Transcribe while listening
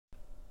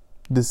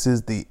This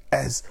is the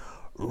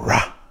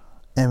Ezra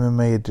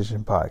MMA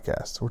Edition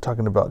podcast. We're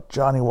talking about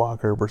Johnny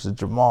Walker versus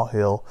Jamal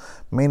Hill,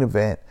 main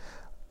event,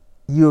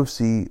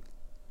 UFC,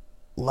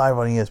 live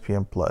on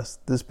ESPN Plus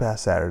this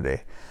past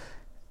Saturday.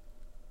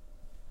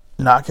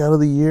 Knockout of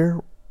the year,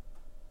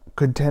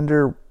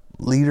 contender,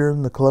 leader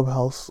in the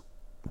clubhouse.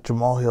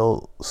 Jamal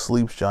Hill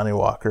sleeps Johnny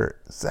Walker.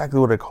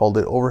 Exactly what I called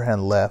it.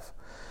 Overhand left.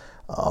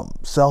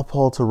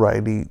 Southpaw to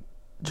righty.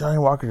 Johnny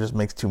Walker just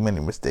makes too many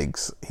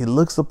mistakes. He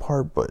looks the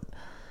part, but,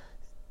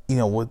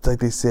 like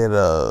they said,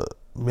 $1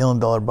 million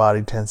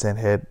body, 10-cent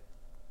head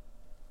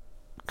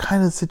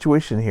kind of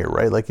situation here,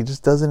 right? Like, he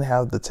just doesn't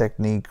have the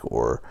technique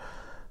or,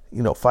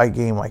 fight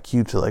game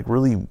IQ to,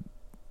 really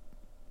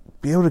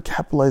be able to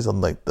capitalize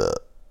on, the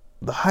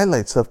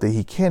highlight stuff that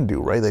he can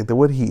do, right? Like,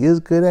 what he is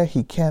good at,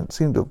 he can't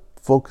seem to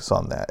focus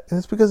on that. And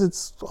it's because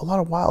it's a lot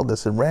of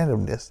wildness and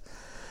randomness.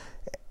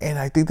 And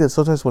I think that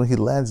sometimes when he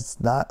lands, it's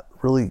not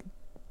really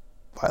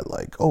by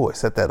I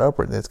set that up,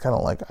 and it's kind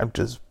of like, I'm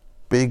just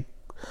big,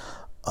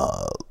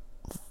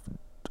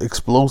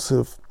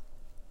 explosive.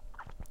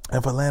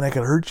 If I land, I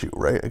can hurt you,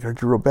 right? I can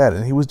hurt you real bad.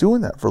 And he was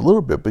doing that for a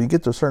little bit, but you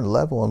get to a certain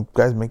level and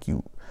guys make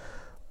you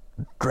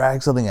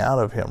drag something out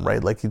of him,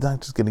 right? Like, he's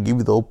not just going to give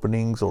you the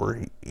openings,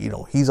 or,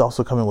 he's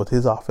also coming with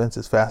his offense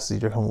as fast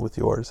as you're coming with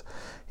yours.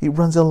 He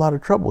runs in a lot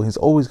of trouble. He's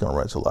always going to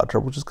run into a lot of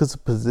trouble just because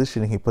of the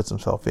positioning he puts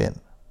himself in.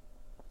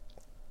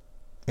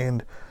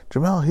 And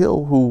Jamal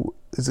Hill, who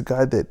is a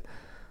guy that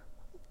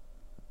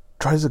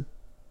tries to,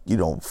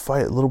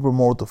 fight a little bit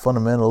more with the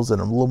fundamentals and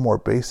a little more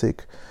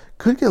basic,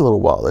 could get a little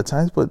wild at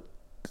times, but,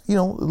 a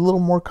little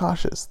more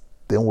cautious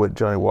than what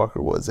Johnny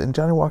Walker was. And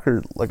Johnny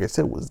Walker, like I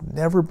said, was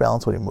never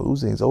balanced when he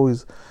moves, and he's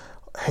always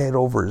head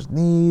over his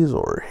knees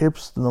or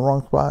hips in the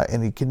wrong spot,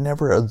 and he can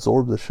never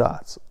absorb the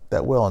shots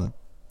that well. And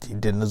he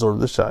didn't absorb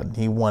the shot, and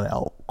he went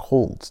out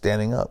cold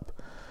standing up.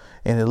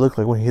 And it looked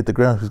like when he hit the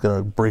ground, he was going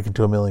to break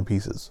into a million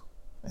pieces.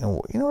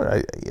 And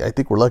I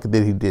think we're lucky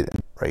that he did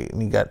it, right?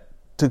 And he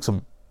took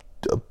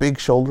a big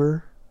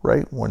shoulder,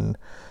 right, when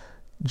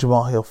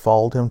Jamal Hill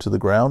followed him to the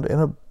ground,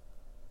 and a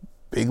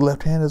big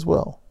left hand as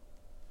well.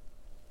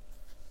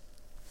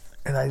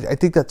 And I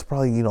think that's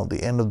probably, the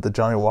end of the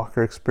Johnny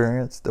Walker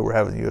experience that we're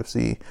having in the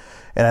UFC.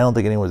 And I don't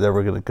think anyone's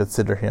ever going to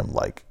consider him,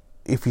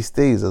 if he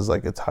stays as,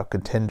 a top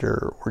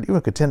contender or even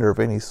a contender of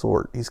any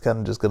sort, he's kind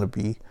of just going to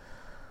be,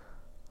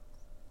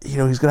 he's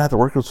going to have to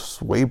work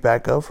his way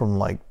back up from,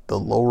 the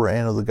lower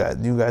end of the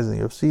new guys in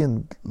the UFC.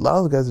 And a lot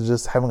of the guys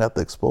just haven't got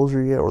the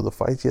exposure yet or the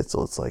fights yet.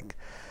 So it's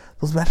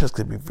those matches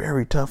could be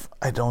very tough.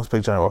 I don't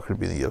expect Johnny Walker to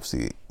be in the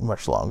UFC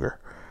much longer.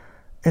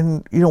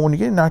 And, when you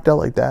get knocked out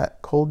like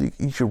that, cold,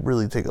 you should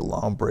really take a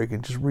long break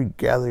and just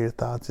regather your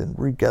thoughts and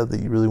regather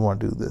that you really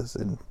want to do this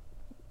and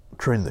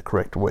train the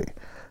correct way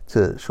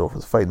to show up for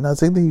the fight. Not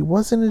saying that he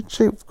wasn't in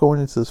shape going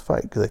into this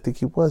fight, because I think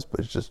he was, but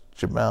it's just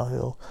Jamal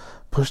Hill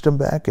pushed him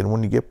back. And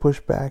when you get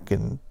pushed back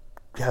and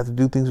you have to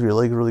do things with your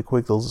leg really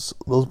quick, those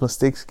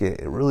mistakes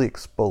get really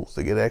exposed.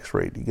 They get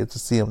x-rayed. You get to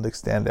see them, they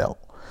stand out.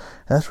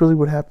 And that's really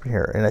what happened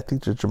here. And I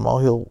think that Jamal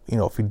Hill,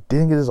 if he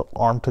didn't get his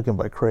arm taken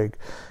by Craig,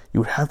 you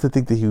would have to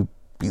think that he would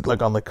be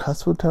on the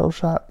cusp of a title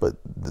shot, but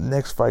the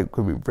next fight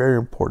could be very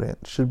important.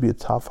 Should be a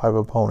top 5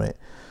 opponent.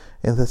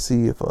 And let's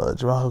see if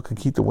Jamal Hill can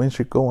keep the win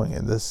streak going,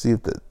 and let's see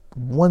if the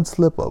one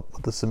slip up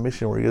with the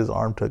submission where he gets his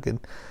arm taken,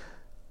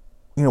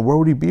 where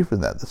would he be for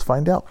that? Let's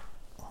find out.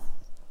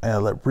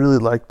 And I really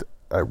liked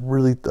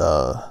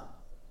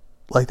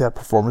that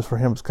performance for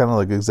him. It's kind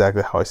of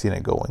exactly how I seen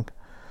it going.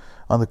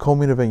 On the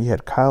co-main event, you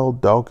had Kyle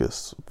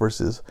Daukaus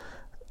versus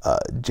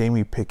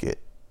Jamie Pickett,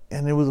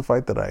 and it was a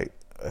fight that I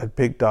had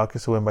picked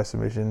Daukaus to win by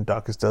submission.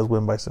 Daukaus does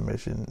win by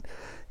submission.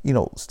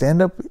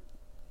 Stand up,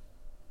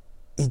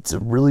 it's a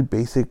really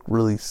basic,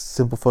 really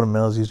simple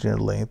fundamentals using your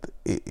length.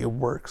 It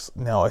works.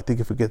 Now, I think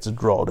if it gets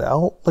drawn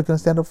out in a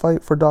stand up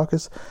fight for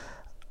Daukaus,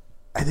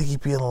 I think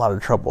he'd be in a lot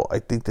of trouble. I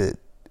think that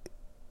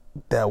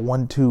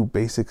 1-2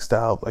 basic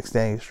style,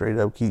 standing straight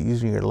up, keep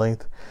using your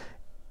length,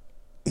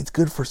 it's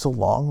good for so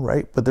long,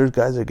 right? But there's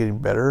guys that are getting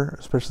better,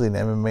 especially in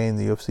MMA and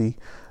the UFC,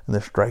 and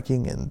they're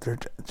striking, and they're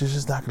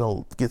just not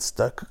going to get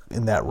stuck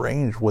in that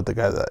range with the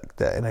guy like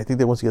that. And I think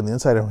that once you get on the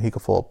inside of him, he can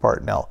fall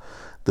apart. Now,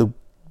 the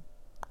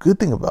good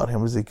thing about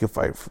him is he can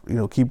fight,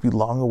 keep you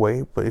long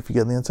away, but if you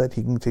get on the inside,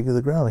 he can take you to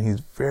the ground, and he's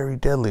very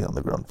deadly on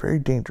the ground, very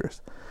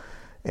dangerous.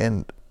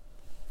 And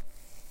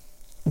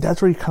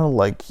that's where he kind of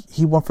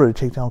he went for the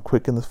takedown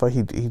quick in this fight.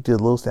 He did a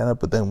little stand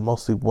up, but then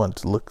mostly went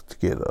to look to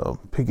get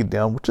Pickett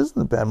down, which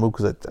isn't a bad move,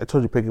 because I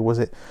told you Pickett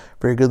wasn't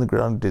very good on the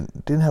ground,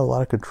 didn't have a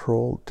lot of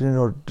control, didn't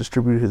know how to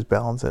distribute his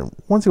balance. And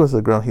once he was to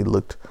the ground, he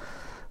looked,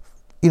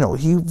 he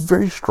was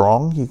very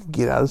strong. He could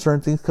get out of certain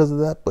things because of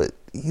that, but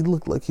he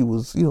looked like he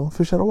was,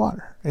 fish out of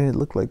water. And it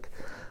looked like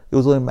it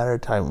was only a matter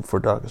of time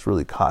before Daukaus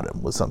really caught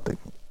him with something.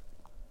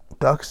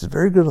 Daukaus is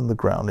very good on the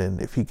ground,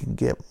 and if he can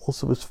get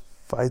most of his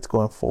fights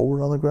going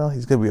forward on the ground,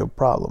 he's going to be a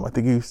problem. I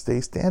think if he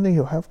stays standing,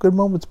 he'll have good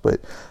moments,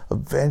 but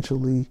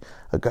eventually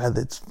a guy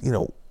that's,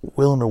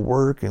 willing to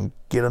work and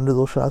get under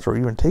those shots, or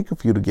even take a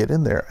few to get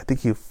in there, I think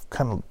he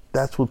kind of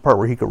that's the part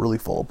where he could really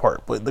fall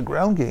apart. But the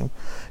ground game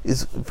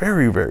is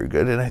very, very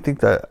good, and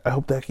I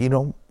hope that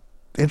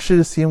interested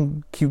to see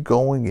him keep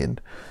going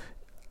and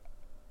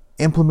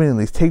implementing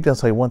these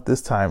takedowns I want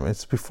this time.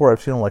 It's before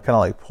I've seen him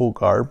kind of pull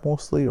guard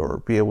mostly, or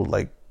be able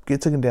to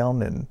get taken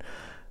down and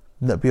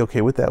not be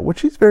okay with that,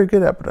 which he's very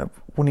good at. But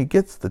when he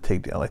gets the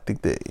takedown, I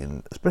think that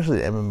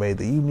especially in MMA,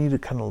 that you need to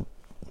kind of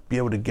be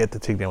able to get the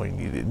takedown when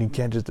you need it, and you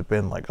can't just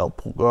depend I'll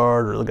pull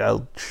guard or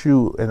I'll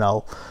shoot and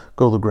I'll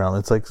go to the ground.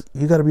 It's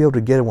you got to be able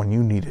to get it when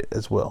you need it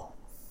as well.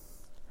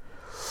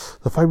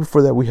 The fight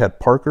before that, we had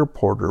Parker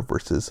Porter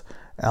versus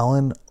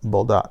Alan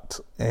Baudot,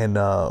 and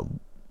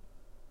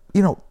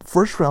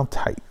first round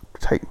tight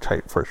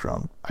first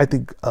round. I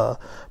think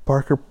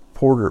Parker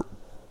Porter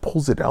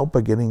pulls it out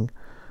by getting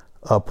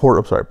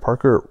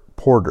Parker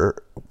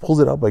Porter pulls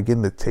it out by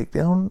getting the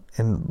takedown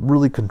and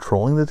really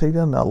controlling the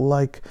takedown, not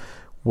like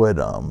what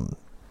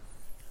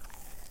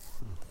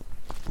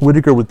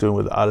Whitaker was doing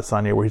with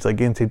Adesanya, where he's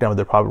getting takedown but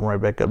they're popping right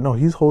back up. No,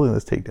 he's holding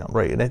this takedown,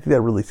 right? And I think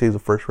that really saves the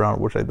first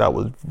round, which I thought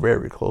was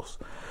very close.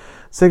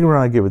 Second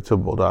round, I give it to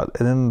Baudot.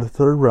 And then the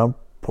third round,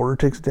 Porter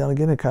takes it down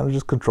again and kind of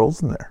just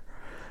controls him there.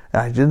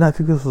 And I did not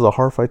think this was a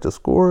hard fight to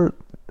score.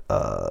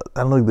 I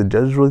don't think the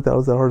judges really thought it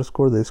was that hard to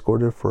score. They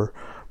scored it for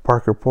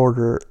Parker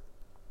Porter.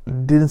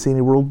 Didn't see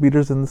any world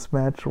beaters in this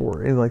match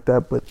or anything like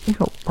that. But,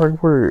 Parker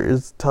Porter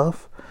is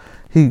tough.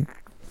 He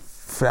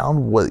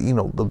found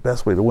the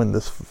best way to win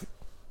this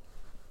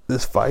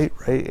fight,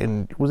 right?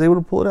 And was able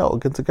to pull it out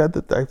against a guy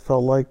that I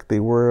felt like they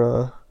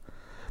were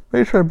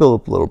maybe trying to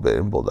build up a little bit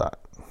in Baudot.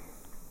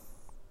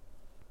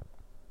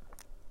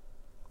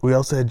 We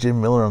also had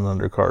Jim Miller on the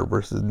undercard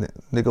versus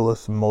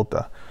Nicholas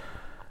Mota.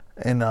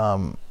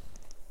 And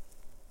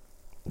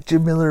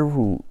Jim Miller,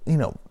 who,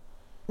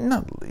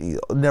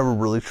 never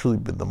really truly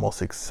been the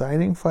most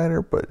exciting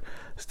fighter, but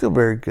still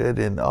very good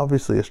and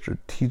obviously a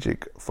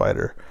strategic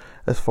fighter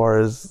as far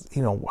as,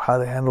 how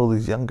to handle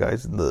these young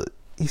guys. And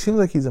he seems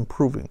like he's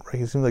improving, right?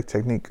 He seems like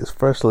technique,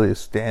 especially his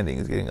standing,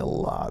 is getting a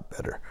lot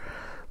better.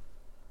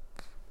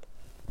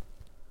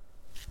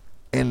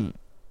 And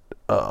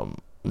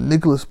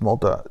Nicholas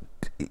Mota,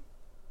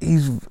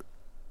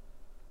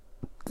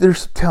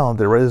 there's talent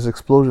there, right? There's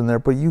explosion there,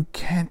 but you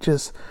can't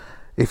just,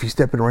 if you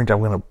step in range, I'm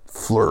going to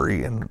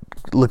flurry and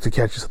look to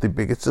catch you something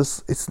big.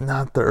 It's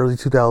not the early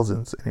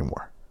 2000s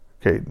anymore.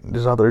 Okay,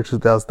 it's not the early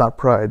 2000s, not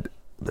Pride.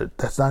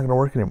 That's not going to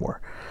work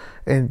anymore.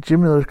 And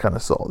Jim Miller kind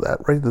of saw that,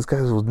 right? This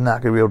guy was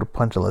not going to be able to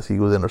punch unless he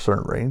was in a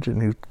certain range,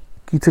 and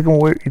he took him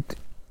away.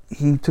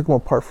 He took him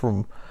apart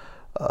from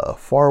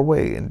far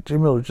away. And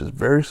Jim Miller is just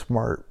very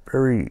smart,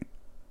 very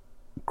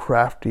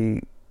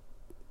crafty,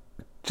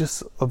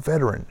 just a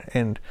veteran,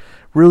 and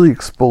really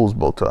exposed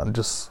Bolton.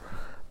 Just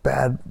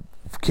bad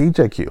cage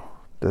IQ.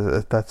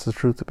 That's the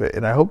truth of it.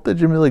 And I hope that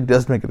Jimmy Lake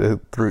does make it to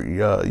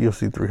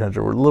UFC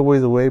 300. We're a little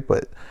ways away,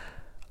 but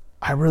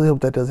I really hope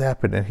that does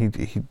happen. And he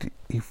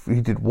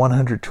did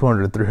 100,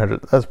 200,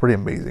 300. That's pretty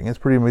amazing. It's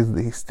pretty amazing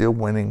that he's still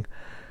winning.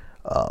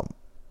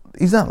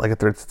 He's not a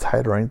threat to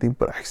title or anything,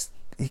 but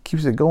he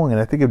keeps it going. And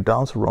I think if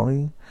Don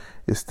Cerrone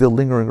is still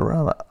lingering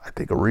around, I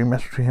think a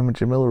rematch between him and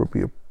Jim Miller would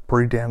be a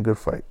pretty damn good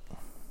fight.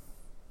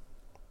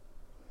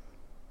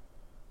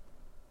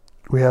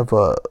 We have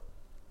a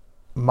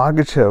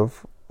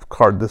Makhachev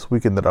card this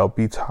weekend that I'll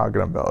be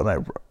talking about, and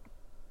I'm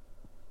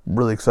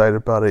really excited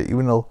about it.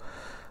 Even though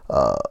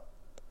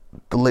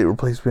the late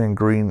replacement in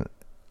green,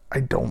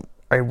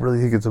 I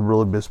really think it's a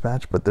really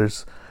mismatch. But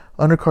there's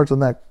undercards on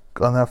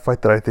that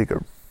fight that I think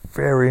are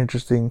very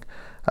interesting.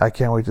 I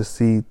can't wait to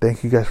see.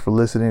 Thank you guys for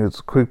listening. It's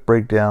a quick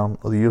breakdown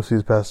of the UFC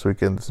this past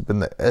weekend. This has been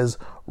the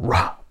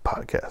Ezra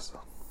Podcast.